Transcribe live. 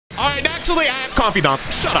Actually, I have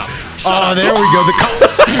confidants. Shut up. Shut up. There we go.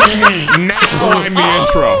 Now I'm the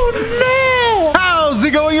intro. How's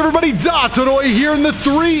it going, everybody? Dottoy here, and the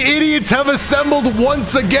three idiots have assembled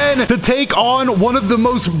once again to take on one of the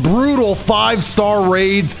most brutal 5-star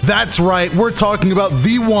raids. That's right, we're talking about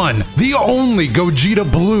the one, the only Gogeta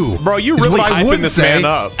Blue. Bro, you really hyping this man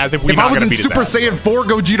up as if I was in Super Saiyan 4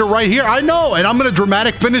 Gogeta right here. I know, and I'm gonna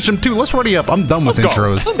dramatic finish him too. Let's ready up. I'm done with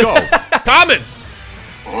intros. Let's go. Comments.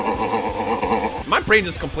 My brain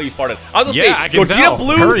just completely farted. I was gonna say, I can Gogeta tell.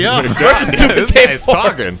 Blue Hurry up. versus Super Saiyan 4.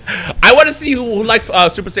 Talking. I want to see who likes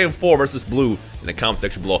Super Saiyan 4 versus Blue in the comment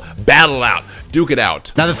section below. Battle out, duke it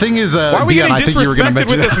out. Now the thing is, why are we Dion, getting I think you were gonna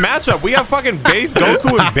mention with this matchup? We have fucking base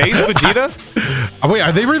Goku and base Vegeta. Oh, wait,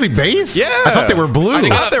 are they really base? Yeah. I thought they were blue. I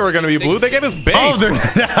thought they were gonna be blue. They gave us base. Oh, You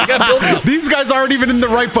gotta build up. these guys aren't even in the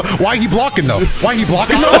right foot. Why he blocking though? Why he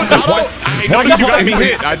blocking though? I know you got me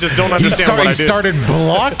hit. I just don't understand what I did. He started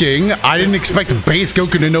blocking. I didn't expect base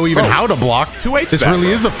Goku to know even how to block. 2H this really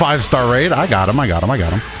is a 5-star raid. I got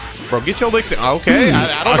him. Bro, get your licks in. Okay,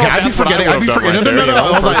 I don't know if I'd be forgetting.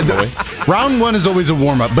 No. Round 1 is always a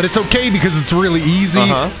warm-up, but it's okay because it's really easy.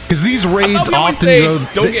 Because these raids often go.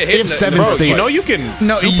 Don't get hit. They have 7 stages. You know you can.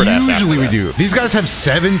 No, usually we do. These guys have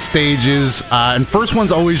 7 stages, and first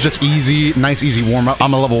one's always just easy, nice, easy warm-up.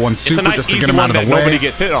 I'm a level 1 super just to get him out of the way. Nobody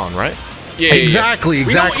gets hit on, right? Yeah, exactly. You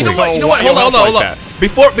know what? Hold on.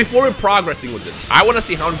 Before we're progressing with this, I want to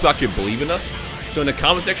see how many people actually believe in us. So in the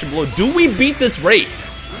comment section below, do we beat this raid?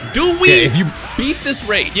 Do we beat this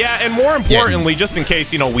raid? Yeah, and more importantly, just in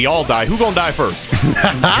case, we all die, who gonna die first?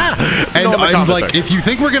 and like, if you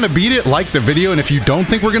think we're gonna beat it, like the video, and if you don't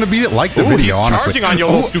think we're gonna beat it, like the video, he's charging on your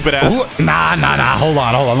little stupid ass. Nah. Hold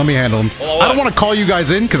on. Let me handle him. I don't want to call you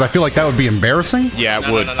guys in, because I feel like that would be embarrassing. Yeah,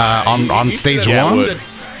 it would. On stage 1.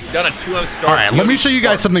 Done a 2M start. All right, let me show you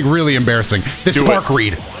guys something really embarrassing. This Spark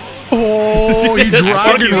read. Oh, you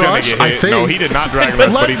Dragon Rush? I think. No, he did not Dragon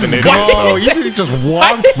Rush, but he's an idiot. Oh, you just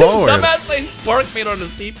walked forward. Dumbass say Spark made on the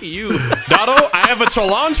CPU. Dotto, I have a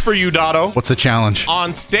challenge for you, Dotto. What's the challenge?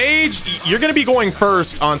 On stage, you're going to be going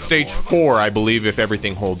first on stage 4, I believe, if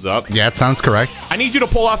everything holds up. Yeah, it sounds correct. I need you to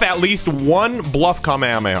pull off at least one bluff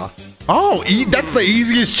Kamehameha. Oh, that's the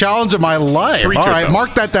easiest challenge of my life. All right,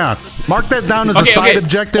 mark that down. Mark that down as a side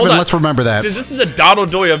objective, and let's remember that. Since this is a Dotto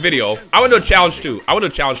Doya video, I want to do a challenge too.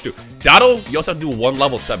 Dotto, you also have to do 1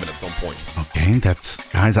 level 7 at some point. Okay,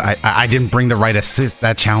 guys, I didn't bring the right assist.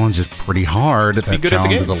 That challenge is pretty hard. That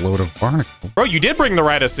challenge is a load of barnacles. Bro, you did bring the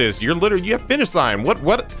right assist. You have finish sign. What?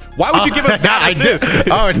 Why would you give us that assist?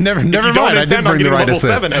 Oh, never mind. I didn't bring the right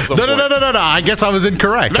assist. No. I guess I was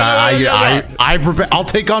incorrect. I'll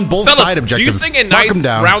take on both side objectives. Do you think a nice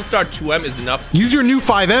round start 2M is enough? Use your new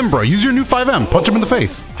 5M, bro. Use your new 5M. Punch him in the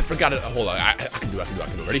face. I forgot it. Hold on. I can do it.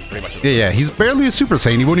 Ready? Pretty much. Yeah. He's barely a Super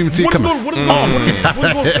Saiyan. He won't even see it coming. What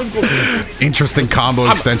is going? Interesting combo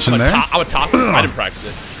extension there. I'm a toss. I didn't practice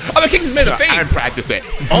it. I'm gonna kick his man in the face. I didn't practice it.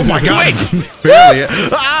 Oh my god.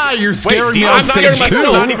 Barely. You're scaring me on stage 2. He's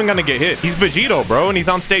not even gonna get hit. He's Vegito, bro, and he's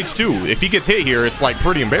on stage 2. If he gets hit here, it's like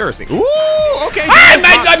pretty embarrassing. Ooh, okay.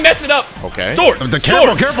 I messed it up. Okay. Sword.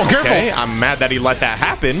 Careful. Okay, I'm mad that he let that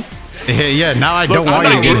happen. Yeah, now I don't want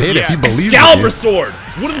you to get hit if he believes in Excalibur sword.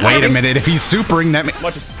 Wait a minute. If he's supering that,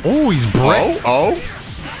 he's Brett.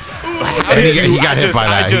 He got hit by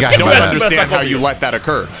that. I just don't understand how you let that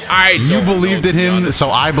occur. You believed in him, so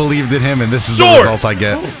I believed in him, and this is the result I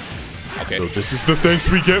get. Okay. So this is the thanks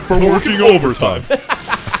we get for working overtime.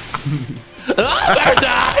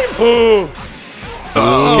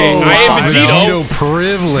 Okay, I am Vegito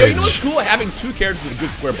privilege. You know what's cool? Having 2 characters with a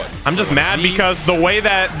good square button. I'm just mad because the way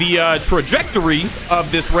that the trajectory of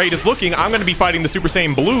this raid is looking, I'm going to be fighting the Super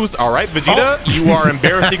Saiyan Blues. All right, Vegeta, you are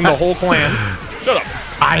embarrassing the whole clan. Shut up.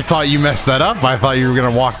 I thought you messed that up. I thought you were going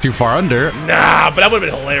to walk too far under. Nah, but that would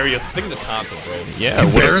have been hilarious. Think of the concept, bro. Yeah,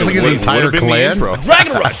 embarrassing the entire clan.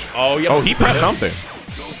 Dragon Rush. Oh, yeah. Oh, he pressed something.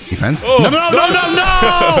 Defense? No!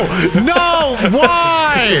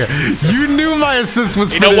 Why? You knew my assist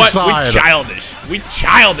was for this side. We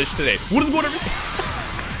childish today. What is going on?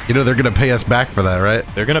 They're gonna pay us back for that, right?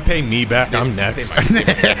 They're gonna pay me back. I'm next.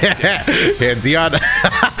 Yeah, Dion.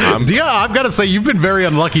 Dion, I've got to say you've been very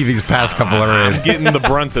unlucky these past couple of raids. I'm getting the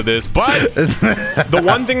brunt of this, but the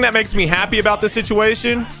one thing that makes me happy about this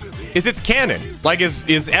situation is it's canon. Like, is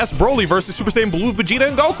S Broly versus Super Saiyan Blue, Vegeta,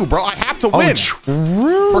 and Goku, bro. I have to win. Oh,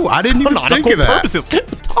 true. I didn't even think of that. Purposes.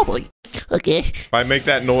 Probably. Okay. If I make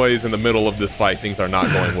that noise in the middle of this fight, things are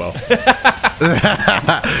not going well.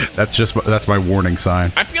 That's my warning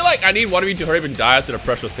sign. I feel like I need one of you to hurry up and die so the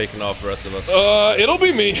pressure's taken off the rest of us. It'll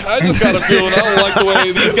be me. I just got a feeling I don't like the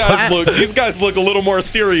way these guys look. These guys look a little more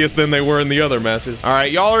serious than they were in the other matches. All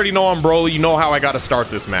right, y'all already know I'm Broly. You know how I got to start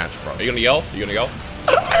this match, bro. Are you gonna yell? You gonna yell?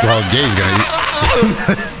 Well, Jay's gonna.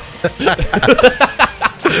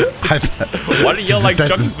 Why do you yell like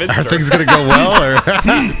Chuck Finster? Are things gonna go well, or?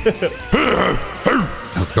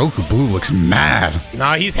 Oh, Goku Blue looks mad.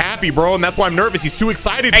 Nah, he's happy, bro, and that's why I'm nervous. He's too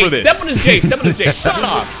excited for this. Step on his J. Step on his J. Shut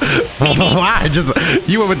up. Why?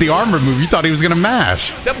 You went with the armor move. You thought he was gonna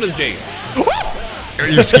mash. Step on his J.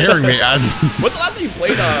 You're scaring me. What's the last time you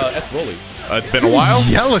played S. Broly? It's been a while.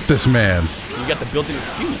 Yell at this man. You got the built-in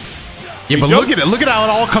excuse. Yeah, but look at it. Look at how it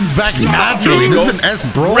all comes back naturally. This is an S.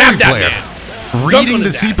 Broly player. Man. Reading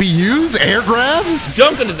the CPUs, air grabs.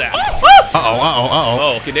 Jump on his ass.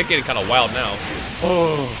 Oh, okay, they're getting kind of wild now.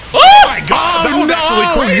 Oh my God, that was actually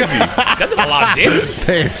crazy. That did a lot of damage.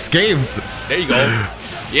 They escaped. There you go.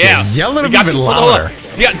 Yeah. Yell at him even louder.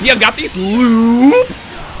 Dia got these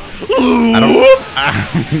loops. I don't.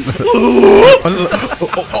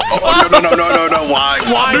 No.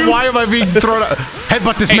 Why am I being thrown out?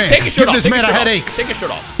 Headbutt this man. Take your shirt Give this man a headache. Take your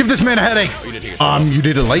shirt off. Give this man a headache. Oh, you did take your shirt off. You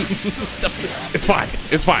did it late. It's fine.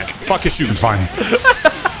 It's fine. Fuck his shoes. It's fine.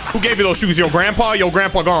 Who gave you those shoes? Your grandpa? Your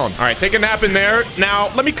grandpa gone. All right, take a nap in there.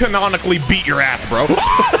 Now, let me canonically beat your ass, bro. All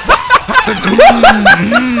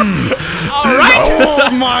right.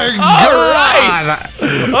 Oh my God.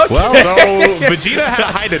 Okay. Well, so Vegeta had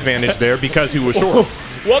a height advantage there because he was short.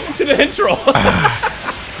 Welcome to the intro.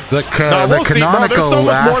 The we'll see, bro. There's so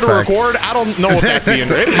much more to record. I don't know if that's the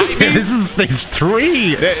intro. It might be. This is stage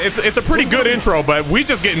 3. It's a pretty good intro, but we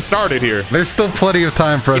just getting started here. There's still plenty of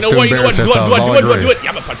time for us to embarrass Do ourselves. it. Yeah,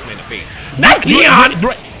 I'm gonna punch him in the face. Not Dion.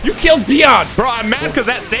 You killed Dion. Bro, I'm mad because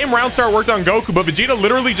that same round star worked on Goku, but Vegeta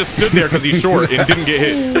literally just stood there because he's short and didn't get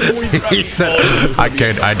hit. He said,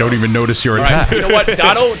 I don't even notice your attack. You know what,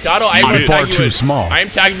 Dotto, I'm far too small. I am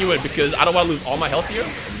tagging you in because I don't want to lose all my health here.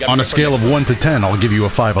 On a scale of 1 to 10, I'll give you a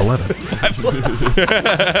 511.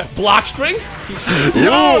 Block strings?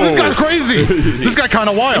 Yo, this guy's crazy. This guy kind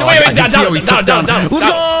of wild. I can see how he took down. Let's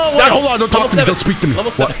go. Wait, hold on. Don't talk to me. Don't speak to me. Level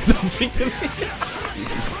 7. Don't speak to me.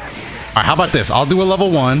 All right, how about this? I'll do a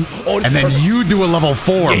level 1, and then you do a level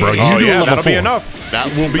 4, bro. You do a level 4. That'll be enough.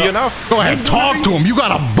 That will be enough. Go ahead, talk to him. You got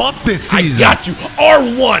to buff this season. I got you.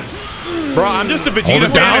 R1. Bro, I'm just a Vegeta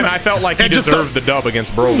fan, and I felt like he deserved the dub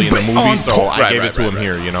against Broly in the movie, so I gave it to him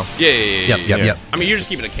here, you know? Yeah. I mean, you're just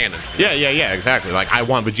keeping it canon. Yeah, exactly. Like, I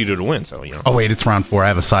want Vegeta to win, so, you know. Oh, wait, it's round 4. I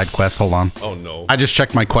have a side quest. Hold on. Oh, no. I just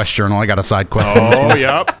checked my quest journal. I got a side quest. Oh,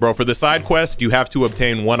 yep. Bro, for the side quest, you have to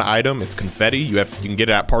obtain one item. It's confetti. You can get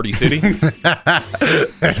it at Party City.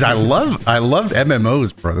 I loved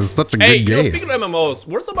MMOs, bro. This is such a good game. Speaking of MMOs,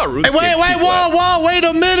 what's about RuneScape? Hey, wait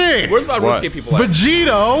a minute. Where's about RuneScape people at? Vegito.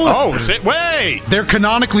 Oh, shit. Wait. They're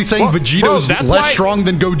canonically saying Vegito's less strong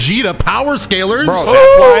than Gogeta. Power scalers.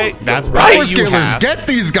 Bro, that's why Power scalers, get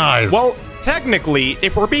these guys. Well, technically,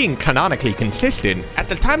 if we're being canonically consistent, at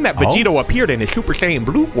the time that Vegito appeared in his Super Saiyan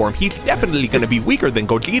Blue form, he's definitely going to be weaker than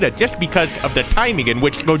Gogeta just because of the timing in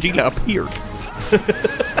which Gogeta appeared.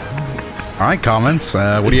 All right, comments.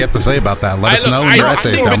 What do you have to say about that? Let us know in your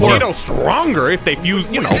essays down below. I think Vegito's stronger if they fuse,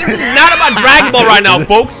 you know. Not about Dragon Ball right now,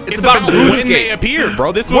 folks. It's about RuneScape. When they appeared,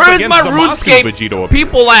 bro. This was Where's my RuneScape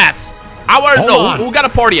people at? I want to know who got a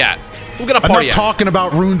party at. Who got a party at? I'm not talking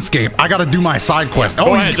about RuneScape. I got to do my side quest.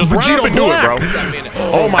 Go ahead, just run up and do it, bro.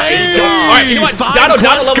 Oh my God. All right, you know what? Dotto,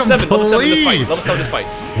 level 7. Level 7 this fight. Level 7 this fight.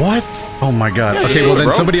 What? Oh my God. Okay, well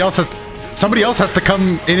then somebody else has to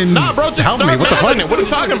come in and help me. What the fuck? What are you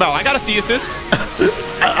talking about? I gotta see assist.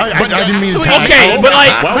 I didn't mean to tag. Okay, but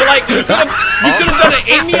like you could have done it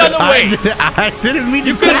any other way. I didn't mean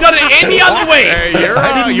to. You could have done it any other way. Hey,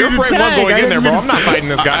 your frame one going in there, bro. I'm not fighting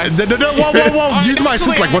this guy. No, whoa. Use my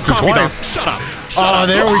assist like once or twice. Shut up. Oh,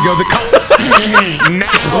 there we go. Now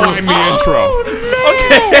I'm the intro.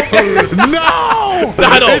 Okay. No.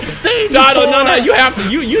 Dotto, no. You have to.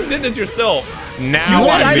 You did this yourself. Now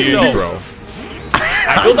I'm the intro.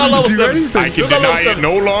 Build on level 7. I can deny it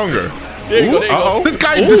no longer. There you go. This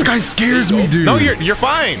guy scares me, dude. No, you're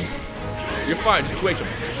fine. You're fine. Just 2H him.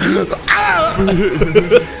 Look at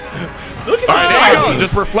that. All right, there you go.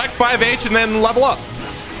 Just reflect 5H and then level up.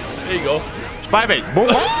 There you go. 5-8. Boom.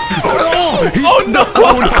 Oh no!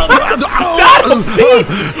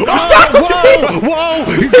 Whoa!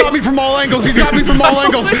 He's got me from all angles. Friendly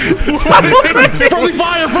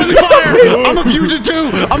fire! I'm a fusion too.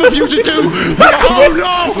 Oh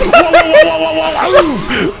no!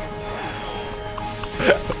 Whoa!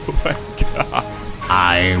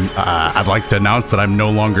 I'd like to announce that I'm no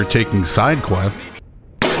longer taking side quests.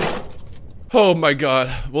 Oh my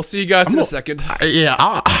god. We'll see you guys in a second. Yeah,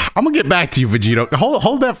 I'm gonna get back to you, Vegito.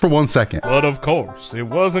 Hold that for 1 second. But of course, it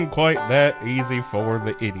wasn't quite that easy for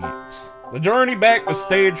the idiots. The journey back to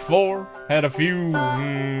stage 4 had a few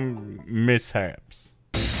mishaps.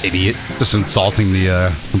 Idiot. Just insulting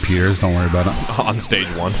the computers. Don't worry about it. On stage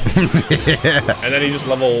 1. Yeah. And then he just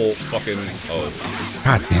level fucking... Oh.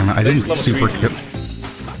 God damn it. I didn't super...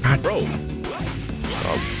 God. Bro.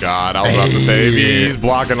 Oh god, I was about to say he's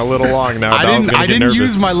blocking a little long now. I didn't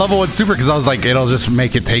use my level 1 super because I was like, it'll just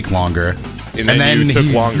make it take longer. And then you took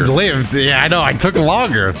longer. Lived. Yeah, I know. I took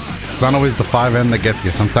longer. It's not always the 5M that gets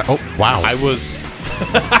you. Sometimes. Oh wow. I was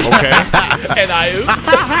okay. And I.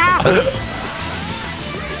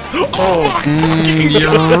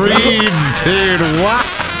 Your reads, dude. What?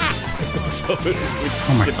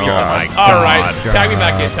 Oh my god. All right. Tag me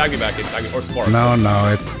back in. Tag me back in. Tag me or Spark. No,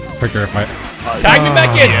 it's quicker if I. Tag me back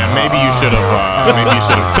in. Yeah, maybe you should have. Maybe you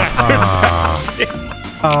should have tagged her back.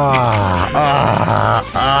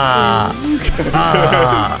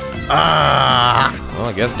 Well,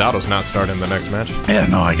 I guess Dotto's not starting the next match. Yeah,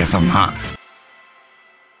 no, I guess I'm not.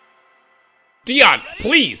 Dion,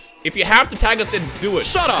 please, if you have to tag us in, do it.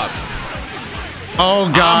 Shut up.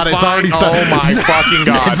 Oh god, it's already started. Oh my fucking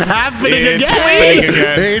god. It's happening again.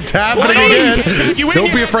 It's happening again.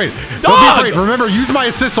 Don't be afraid. Don't be afraid. Remember, use my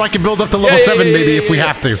assist so I can build up to level 7 maybe if we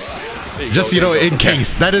have to. Just, you know, in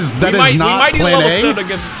case. That is not plan A.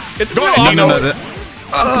 It's go ahead. No.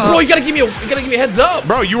 Bro, you gotta give me a heads up.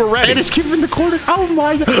 Bro, you were ready. And it's keeping in the corner. Oh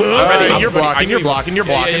my god. You're blocking. You're blocking. You're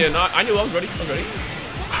blocking. Yeah, no, I knew I was ready.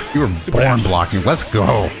 You were born blocking. Let's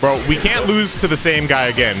go. Bro, we can't lose to the same guy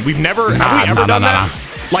again. We've never, have we ever done that?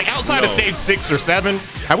 Like outside of stage 6 or 7,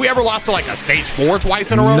 have we ever lost to like a stage 4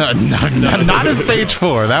 twice in a row? No, not a stage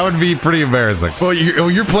 4. That would be pretty embarrassing. Well,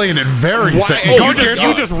 you're playing it very safe.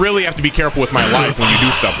 You just really have to be careful with my life when you do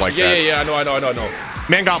stuff like that. Yeah, I know.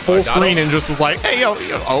 Man got full screen and just was like, hey, yo,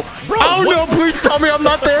 bro. Oh, no, please tell me I'm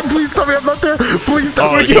not there. Please tell me I'm not there. Please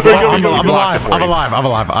tell me. I'm alive.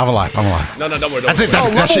 No, don't worry. That's it. That's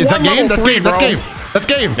game. That's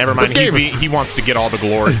game. Never mind. He wants to get all the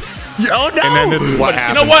glory. Oh, no. And then this is what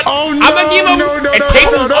happens. You know what? Oh, no. I'm going to give him a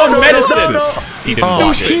case of his own medicine. He didn't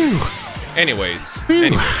block it. Anyways.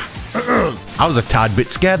 I was a tad bit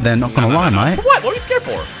scared then, not going to lie, mate. For what? What are you scared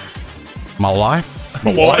for? My life.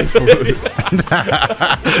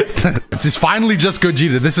 This is finally just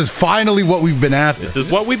Gogeta. This is finally what we've been after. This is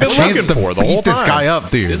what we've been looking for the whole time. Beat this guy up,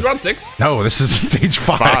 dude. This is round 6? No, this is stage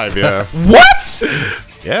 5. 5, yeah. What?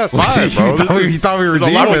 Yeah, it's 5, bro. He thought we were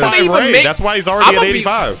dealing with it. That's why he's already at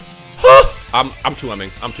 85. I'm too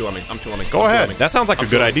humming. Go ahead. That sounds like a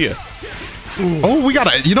good idea. Oh, we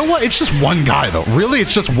gotta. You know what? It's just one guy, though. Really,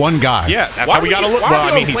 it's just one guy. Yeah, that's how we gotta look.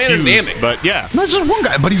 Well, I mean, he's fused, but yeah. No, it's just one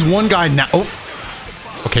guy. But he's one guy now. Oh.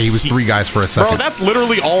 Okay, he was 3 guys for a second. Bro, that's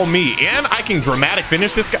literally all me. And I can dramatic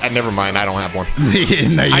finish this guy. Never mind, I don't have one.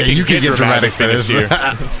 You can get dramatic finish here.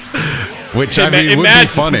 Which, I mean, would be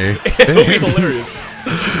funny. It would be hilarious.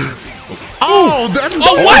 Oh, that's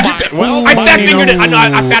what? Well, I fat fingered it.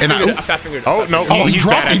 I fat fingered it. Oh, no. Oh, he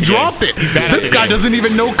dropped it. This guy doesn't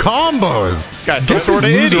even know combos. This guy's some sort of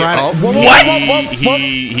idiot. What?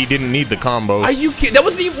 He didn't need the combos. Are you kidding? That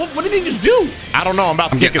wasn't even. What did he just do? I don't know. I'm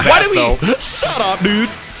about to kick his ass, though. Shut up, dude.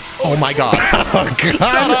 Oh my god. Oh god.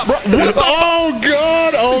 Shut up, bro. What the? Oh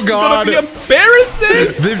god. Oh god. This is gonna be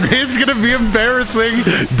embarrassing. This is gonna be embarrassing.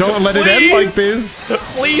 Don't let it end like this.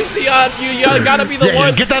 Please, Dion, you gotta be the one.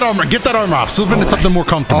 Yeah, get that armor off. Slip into something more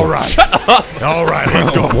comfortable. All right. Shut up. All right,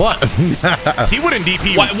 let's go. What? He wouldn't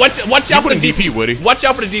DP. Watch out for the DP, would he? Watch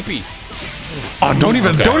out for the DP. Oh, don't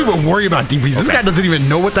even worry about DPs. This guy doesn't even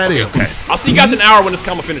know what that is. Okay. I'll see you guys in an hour when this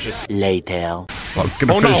combo finishes. Later. Well, it's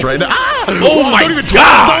gonna finish right now. Ah! Oh my god!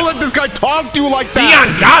 Don't let this guy talk to you like that.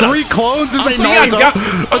 Dion got 3 clones. This ain't Naruto.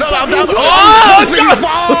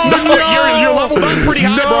 You're leveled up pretty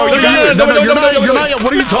high, bro. You're not yet.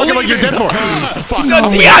 What are you talking like you're dead for?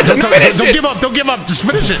 Dion, just finish it. Don't give up. Just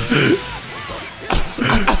finish it.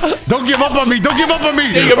 Don't give up on me.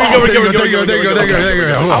 There you go.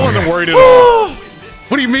 I wasn't worried at all.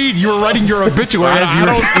 What do you mean? You were writing your obituary as you were.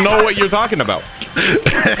 I don't know what you're talking about. Bro,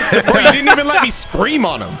 you didn't even let me scream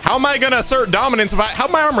on him. How am I gonna assert dominance if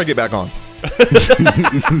how'd my armor get back on?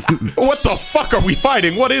 What the fuck are we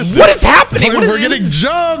fighting? What is this? What is happening? We're getting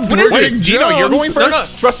jumped. We're getting jumped. You're going first? No,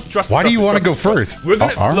 trust. Why do you want to go first? We're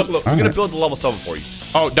gonna build the level 7 for you.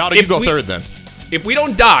 Oh, Dotto, you go third then. If we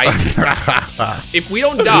don't die,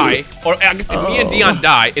 or I guess if me and Dion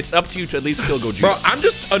die, it's up to you to at least kill Gogeta. Bro, I'm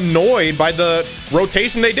just annoyed by the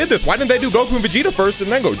rotation they did this. Why didn't they do Goku and Vegeta first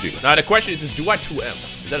and then Gogeta? Now the question is do I 2M?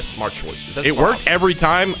 Is that a smart choice? It worked every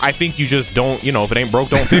time. I think you just don't, you know, if it ain't broke,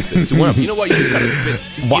 don't fix it. 2M. You know what? You just gotta spin.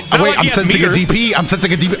 Wait, like I'm sensing a DP. I'm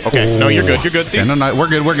sensing a DP. Okay, no, you're good. You're good. See? Okay, no, we're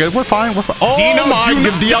good. We're good. We're fine. We're fine. Oh Dino, my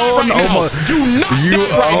God, Dion! Do not you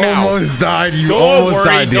die right now. almost died. You Don't almost worry,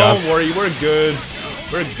 died, Dion. Don't worry. We're good.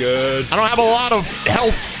 We're good. I don't have a lot of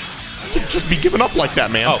health to just be giving up like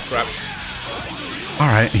that, man. Oh crap. All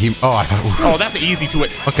right. I thought. Oh, that's easy to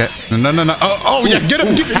it. Okay. No. Oh yeah. Get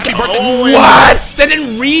him. Happy birthday. Oh, what? That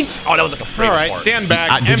didn't reach. Oh, that was like a frame. All right, stand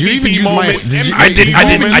back. Did you even use my assist? I did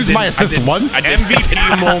use my assist once.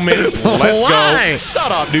 MVP moment. Let's go.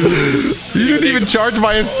 Shut up, dude. You didn't even charge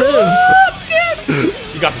my assist. I'm scared.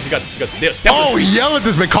 You got this. You got this. You got this. Step Yell at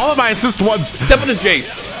this man. Call him my assist once. Step on his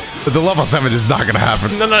Jace. The level 7 is not gonna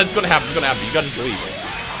happen. No, it's gonna happen. It's gonna happen. You gotta just believe.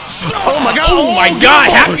 Oh my God! Oh my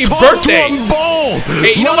God! Happy birthday!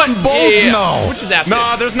 Hey, you know what? Yeah. No. Switch his ass.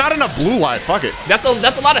 Nah, there's not enough blue life. Fuck it. That's a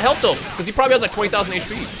lot of health though, because he probably has like 20,000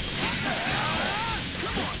 HP.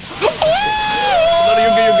 No,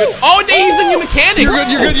 you're good. Oh, he's the new mechanic.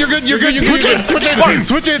 You're good. Switch in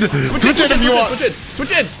if you want.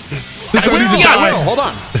 Switch in. I will. Hold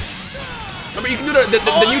on. Remember, you can do the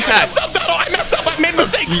new tag. I messed up. I made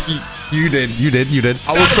mistakes. You did.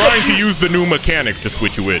 I was trying to use the new mechanic to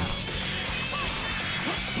switch you in.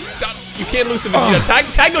 You can't lose to Vegeta.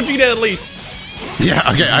 Tag Gogeta at least.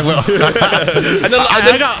 Yeah, okay, I will. Hold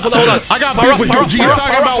on. I got beef with Gogeta. You're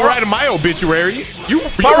talking about writing my obituary. You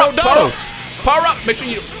wrote Dados. Power up. Make sure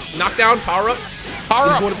you knock down. Power up. Power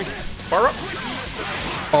up.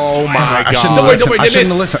 Oh my God! I shouldn't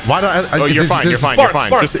have listened. Why don't I? Oh, you're fine. Just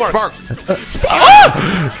spark.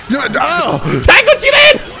 Oh! Tag Gogeta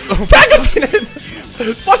in! Tag Gogeta in!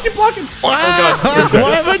 What's he blocking?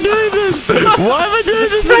 Why am I doing this? Why am I doing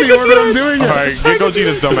this in the order I'm doing it? All right, get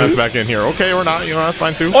Gogeta's dumbass back in here. Okay or not? You know, that's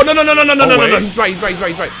fine too. Oh, no. He's right.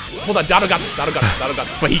 Hold on. Dado got this.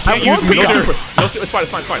 But he can't use meter. No, it's fine.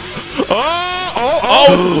 Oh,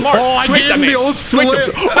 it's smart. Oh, I gave him the old slip. No,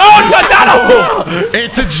 Dado!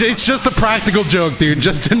 It's just a practical joke, dude.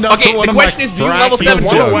 Just another one of my question is, do you level 7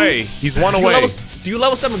 He's one away. He's one away. Do you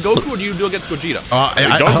level 7 Goku or do you do against Gogeta?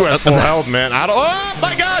 Goku has full health, man. Oh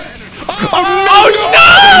my God! Oh no!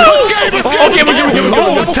 Escape! Okay, we're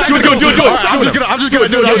good. Do it. I'm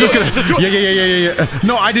just gonna do it. Yeah.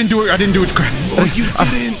 No, I didn't do it. Oh, you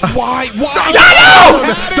didn't. Why? No!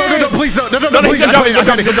 Please no. Just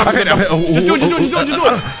do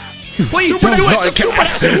it. Please, just do it.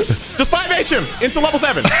 Just 5H him into level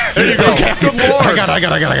 7. There you go. Okay. Good Lord. I got it.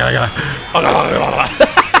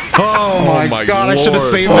 Oh my God! I should have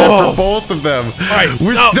saved that for both of them. All right,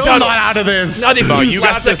 we're still not out of this. No, you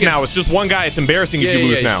got this now. It's just one guy. It's embarrassing if you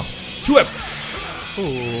lose now. 2M.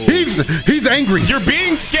 He's angry. You're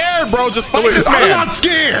being scared, bro. Just fight this man. I'm not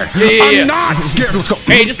scared. I'm not scared. Let's go.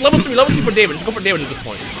 Hey, just level 3 for David. Just go for David at this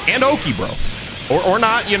point. And Oki, bro. Or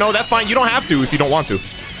not. You know, that's fine. You don't have to if you don't want to.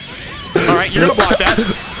 All right, you're gonna block that.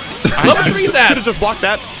 Level 3's ass. Should have just blocked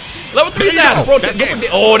that. Level 3's ass, bro. That's game.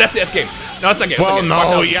 Oh, that's it. That's game. No, it's not game. Well,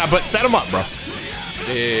 no, yeah, but set him up, bro.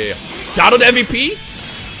 Yeah. Dado the MVP?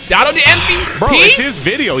 Dado the MVP? Bro, it's his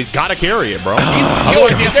video. He's got to carry it, bro. He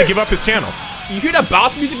has to give up his channel. You hear that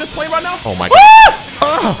boss music that's playing right now? Oh, my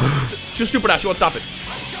God. Just super dash. You won't stop it.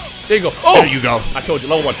 There you go. Oh! There you go. I told you,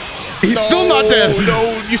 level 1. He's still not dead.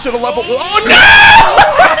 No, you should have leveled. Oh, no!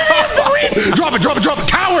 Drop it.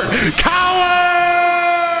 Coward!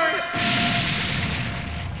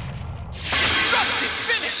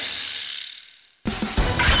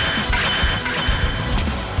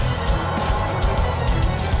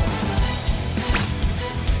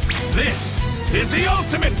 This is the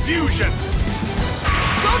ultimate fusion!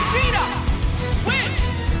 Gogeta! Win!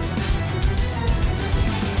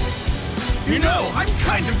 You know, I'm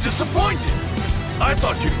kind of disappointed. I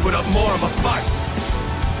thought you'd put up more of a fight.